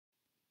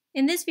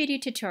In this video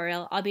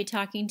tutorial, I'll be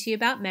talking to you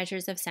about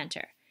measures of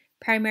center,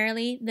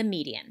 primarily the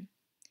median.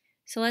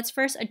 So let's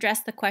first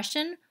address the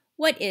question,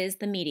 what is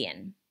the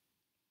median?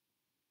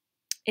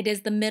 It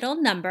is the middle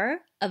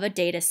number of a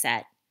data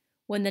set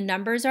when the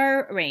numbers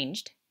are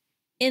arranged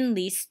in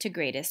least to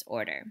greatest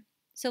order.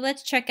 So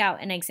let's check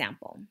out an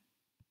example.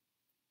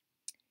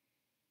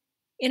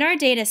 In our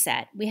data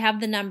set, we have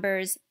the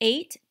numbers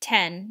 8,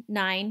 10,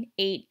 9,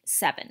 8,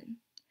 7.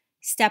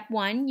 Step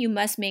 1, you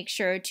must make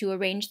sure to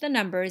arrange the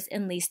numbers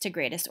in least to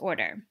greatest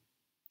order.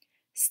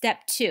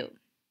 Step 2,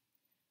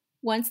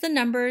 once the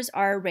numbers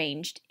are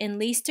arranged in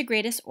least to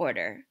greatest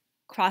order,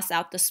 cross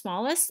out the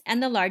smallest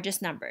and the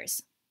largest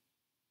numbers.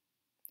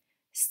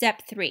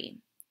 Step 3,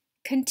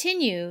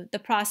 continue the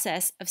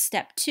process of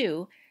step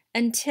 2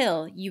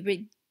 until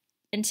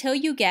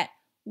you get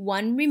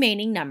one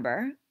remaining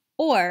number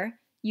or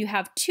you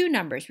have two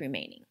numbers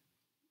remaining.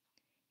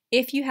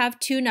 If you have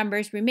two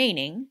numbers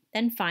remaining,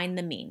 then find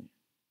the mean.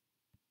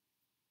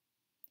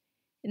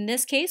 In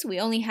this case, we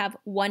only have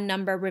one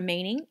number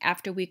remaining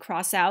after we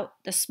cross out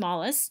the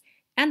smallest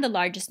and the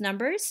largest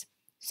numbers,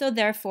 so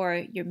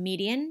therefore your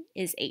median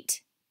is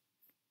 8.